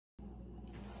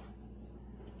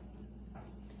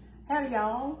Howdy,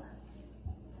 y'all.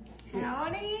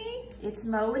 Howdy. It's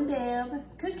Mo and Deb,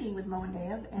 Cooking with Mo and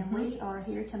Deb, and we are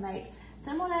here to make,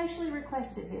 someone actually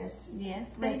requested this.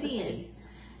 Yes, they recipe. did.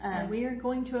 And we are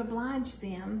going to oblige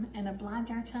them and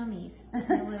oblige our tummies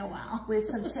in a little while. With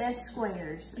some chess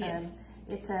squares. Yes.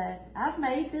 I've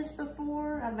made this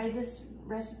before. I've made this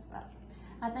recipe.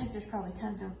 I think there's probably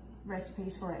tons of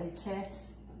recipes for a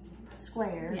chess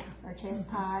square, or chess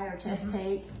pie, or chess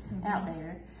cake out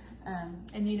there.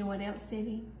 And you know what else,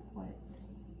 Debbie? What?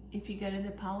 If you go to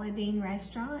the Paula Deen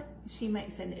restaurant, she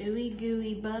makes an ooey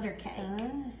gooey butter cake.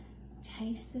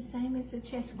 Tastes the same as a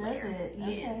chess square. Does it?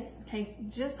 Yes, tastes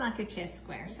just like a chess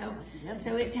square. That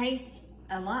So it tastes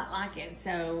a lot like it.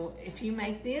 So if you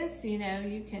make this, you know,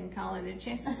 you can call it a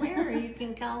chess square, or you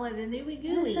can call it an ooey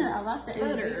gooey I like the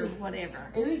butter, ooey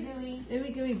whatever. Ooey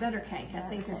Ooey gooey butter cake, I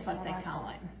think is what they call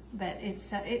it. But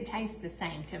it tastes the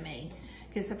same to me.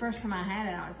 Because the first time I had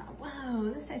it, I was like,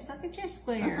 whoa, this tastes like a chess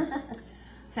square.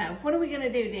 So what are we gonna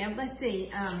do, Deb? Let's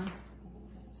see.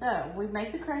 So we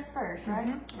make the crust first,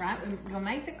 right? Right, we're gonna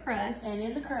make the crust. And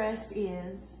in the crust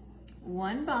is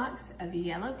 1 box of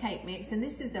yellow cake mix, and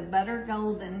this is a butter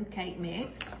golden cake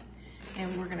mix.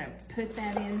 And we're gonna put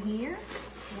that in here.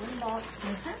 1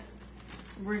 box.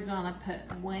 We're gonna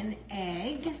put 1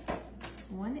 egg.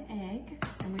 1 egg.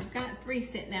 And we've got 3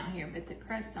 sitting out here, but the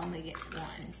crust only gets 1.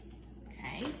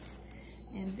 Okay.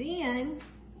 And then,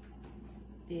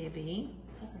 Debbie,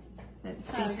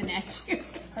 that's beeping at you.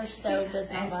 Her stove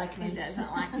does not like me. It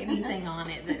doesn't like anything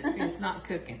on it that is not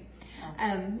cooking.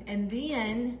 And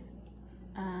then,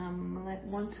 let's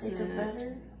 1 stick of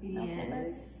butter?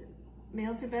 Yes.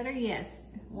 Melted butter, yes.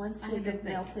 1 stick of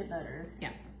melted butter.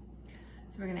 Yeah.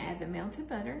 So we're gonna add the melted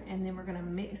butter, and then we're gonna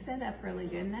mix that up really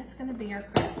good, and that's gonna be our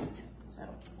crust. So,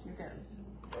 here goes.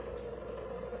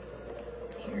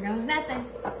 Here goes nothing.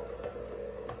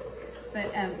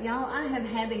 But y'all, I have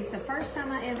had these. The first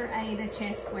time I ever ate a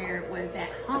chess square was at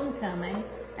homecoming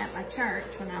at my church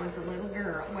when I was a little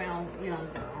girl. Well, young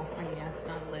girl, I guess,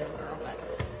 not a little girl,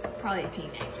 but probably a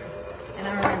teenager. And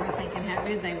I remember thinking how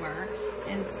good they were.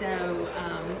 And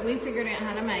so we figured out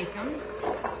how to make them.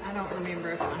 I don't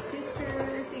remember if my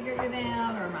sister figured it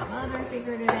out or my mother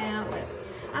figured it out, but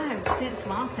I have since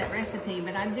lost that recipe.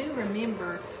 But I do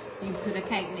remember you put a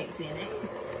cake mix in it.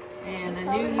 And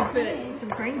I knew you put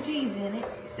some cream cheese in it,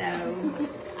 so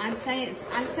I'd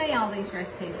say all these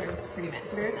recipes are pretty much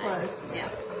very close. Yeah,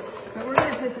 but we're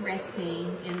gonna put the recipe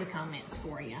in the comments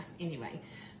for you anyway.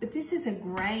 But this is a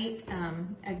great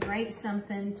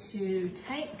something to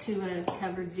take to a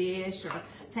covered dish or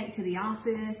take to the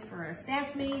office for a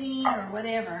staff meeting or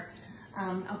whatever.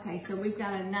 Okay, so we've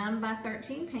got a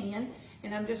 9x13 pan,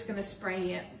 and I'm just gonna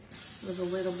spray it with a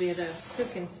little bit of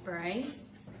cooking spray.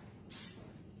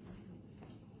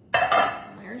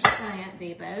 There's that,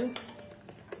 Debo.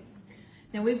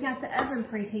 Now we've got the oven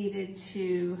preheated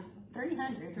to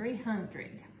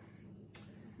 300.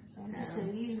 So I'm just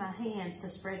going to use my hands to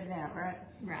spread it out, right?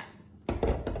 Right.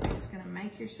 Just going to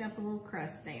make yourself a little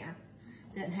crust there.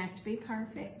 Doesn't have to be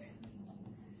perfect.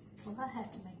 Well, I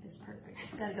have to make this perfect.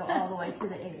 It's got to go all the way to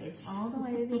the edge. All the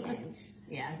way to the edge.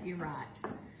 Yeah, you're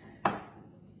right.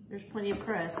 There's plenty of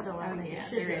crust, so I think it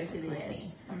should go to the edge.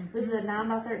 This is a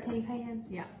 9x13 pan?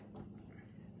 Yeah.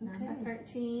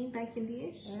 9x13 baking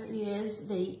dish. There is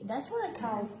that's what it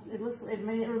calls, it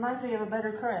reminds me of a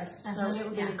butter crust, so it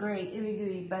would be a great ooey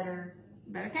gooey butter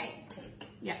cake.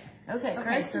 Yeah.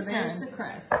 Okay, so there's the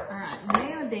crust. All right,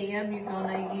 now Deb, you're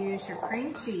gonna use your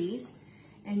cream cheese,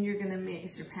 and you're gonna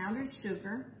mix your powdered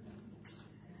sugar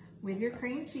with your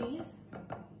cream cheese,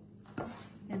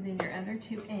 and then your other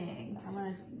 2 eggs. I'm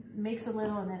gonna mix a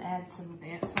little and then add some.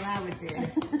 That's what I would do.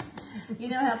 You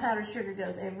know how powdered sugar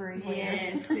goes everywhere.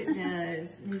 Yes, it does.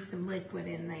 Need some liquid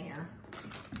in there,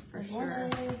 for sure.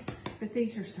 But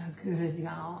these are so good,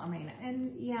 y'all. I mean,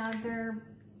 and yeah, they're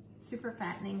super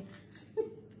fattening.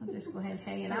 I'll just go ahead and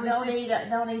tell you. So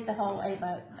don't eat the whole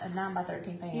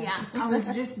 9x13 pan. Yeah, I was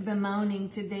just bemoaning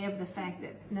to Deb the fact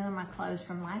that none of my clothes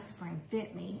from last spring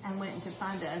fit me. I went to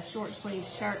find a short sleeve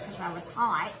shirt because I was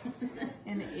hot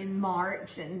in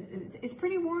March, and it's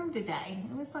pretty warm today.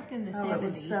 It was like in the 70s. It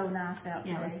was so nice out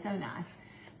today. Yeah, it was so nice.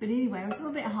 But anyway, it was a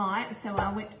little bit hot, so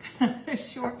I went to cut a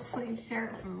short sleeve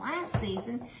shirt from last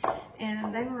season,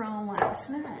 and they were all like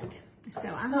snug.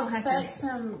 So I'm gonna expect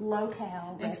some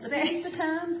low-cal recipes to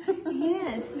come.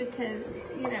 Yes, because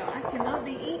you know I cannot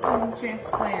be eating chess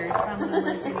squares if I'm gonna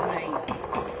lose any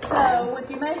weight. So if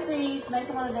you make these, make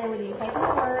them on a day when you take them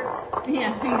to work.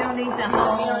 Yeah, so you don't eat the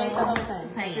whole. You don't eat the whole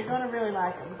thing. You're gonna really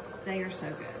like them. They are so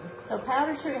good. So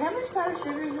powdered sugar. How much powdered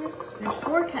sugar is this? There's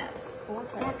 4 cups. 4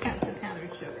 4 cups of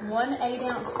powdered sugar. 1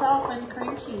 8-ounce softened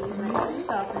cream cheese. Make sure you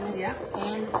soften it. Yeah.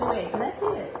 And 2 eggs. And that's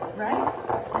it, right?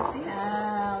 That's it.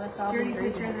 That's all the Did you put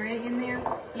your ingredients. other egg in there?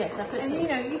 Yes, I put And 2. you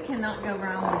know, you cannot go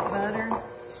wrong with butter,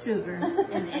 sugar,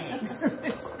 and eggs.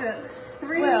 It's the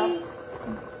 3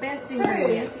 best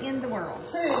ingredients in the world.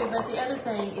 True, but the other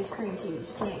thing is cream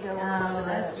cheese. You can't go wrong with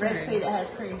a recipe that has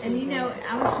cream cheese. And you know, in it.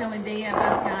 I was showing Deb,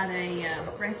 I've got a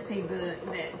recipe book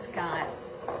that's got,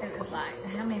 it was like,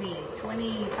 how many,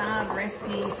 25 recipes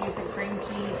using cream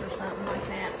cheese or something like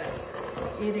that,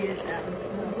 but it is,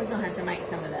 we're going to have to make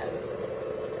some of those.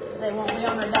 They won't be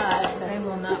on their diet. But they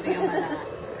will not be on my diet.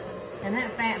 And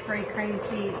that fat-free cream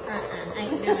cheese,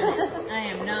 ain't doing it. I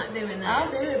am not doing that.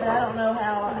 I'll do it, but I don't know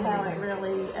how it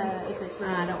really, if it's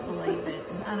really. I don't believe it.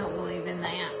 I don't believe in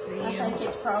that. Do you? I think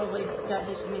it's probably got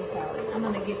just as many calories. I'm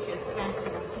going to get you a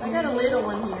spatula. I got a little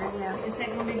one here, yeah. Is that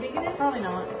going to be big enough? Probably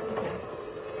not. Okay.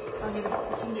 You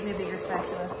can get me a bigger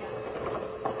spatula.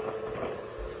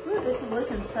 Ooh, this is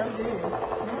looking so good.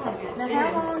 Good Now, too.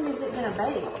 how long is it going to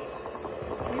bake?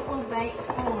 It will bake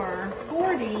for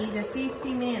 40 to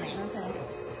 50 minutes. Okay.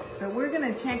 But we're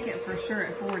going to check it for sure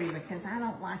at 40 because I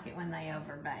don't like it when they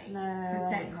overbake. No. Because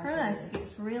that crust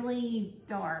gets really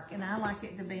dark and I like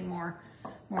it to be more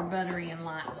buttery and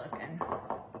light looking.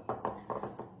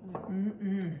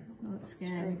 Looks good.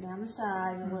 Straight down the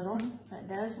sides a little. That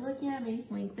does look yummy.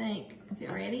 What do you think? Is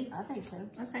it ready? I think so.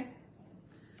 Okay.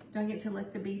 Do I get to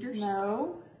lick the beaters?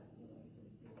 No.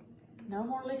 No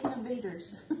more licking of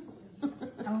beaters.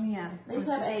 Oh, yeah. These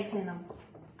have eggs in them.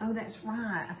 Oh, that's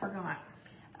right. I forgot.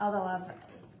 Although I've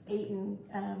eaten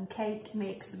cake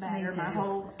mix batter Me my too.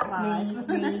 whole life.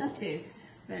 Me too.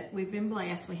 But we've been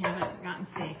blessed. We haven't gotten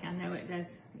sick. I know it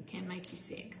can make you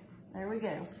sick. There we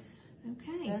go.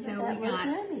 Okay, Doesn't so that we look got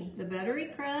yummy? the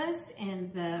buttery crust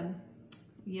and the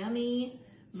yummy,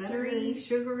 buttery,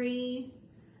 sugary,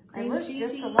 They cream look cheesy.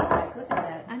 just alike. Look at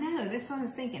that. I know, that's what I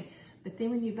was thinking. But then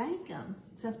when you bake them,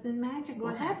 something magical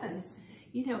What happens?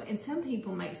 You know, and some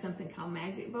people make something called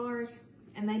magic bars,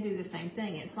 and they do the same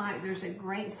thing. It's like there's a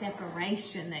great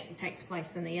separation that takes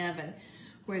place in the oven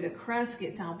where the crust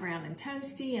gets all brown and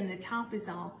toasty and the top is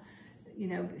all, you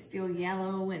know, still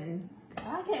yellow and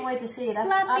I can't wait to see it. I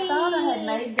fluffy. thought I had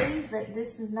made these, but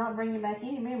this is not bringing back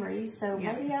any memories. So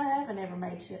Yeah. maybe I haven't ever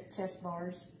made chest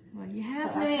bars. Well, you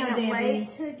have So now, I can't Debbie. wait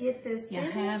to get this You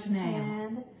finished have now.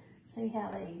 and see how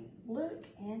they look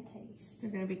and taste.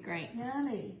 They're going to be great.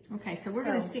 Yummy. Okay, so we're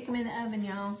going to stick them in the oven,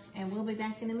 y'all, and we'll be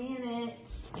back in a minute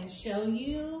and show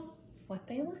you what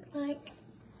they look like.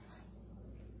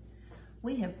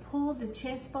 We have pulled the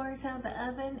chest bars out of the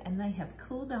oven and they have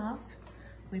cooled off.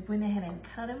 We went ahead and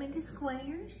cut them into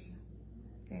squares.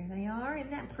 There they are.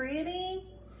 Isn't that pretty?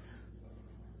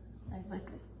 They look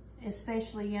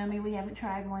especially yummy. We haven't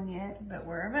tried one yet. But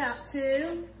we're about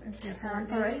to. It's time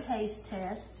for a taste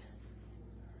test.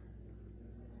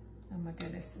 Oh my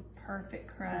goodness, perfect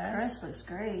The crust. crust looks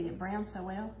great. It browns so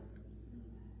well.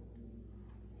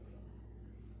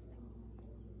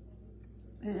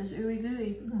 It is ooey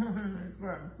gooey.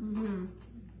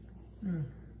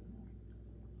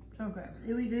 So good.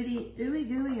 Ooey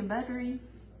gooey and buttery.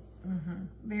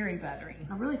 Very buttery.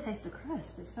 I really taste the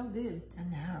crust. It's so good. I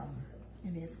know.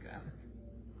 It is good.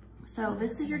 So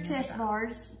this is your chest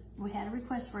bars. We had a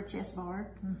request for a chest bar.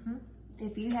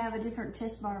 If you have a different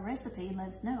chest bar recipe, let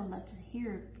us know. Let's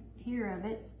hear of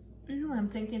it. You know what I'm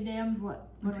thinking, Deb? What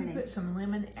If do you we put need? some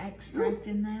lemon extract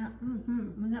in that,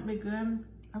 wouldn't that be good?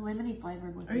 A lemony flavor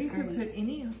would Or be you great. could put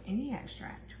any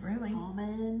extract, really.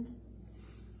 Almond.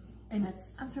 And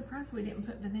That's- I'm surprised we didn't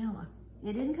put vanilla.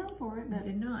 It didn't come for it, but It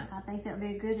did not. I think that would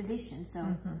be a good addition. So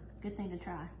good thing to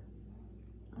try.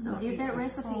 So gonna give eat that this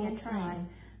recipe whole a try. thing.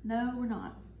 No, we're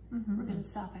not. We're going to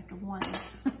stop after one.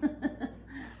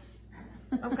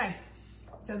 Okay,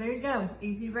 so there you go.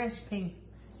 Easy recipe.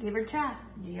 Give her a try.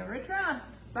 Give it a try.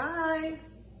 Bye.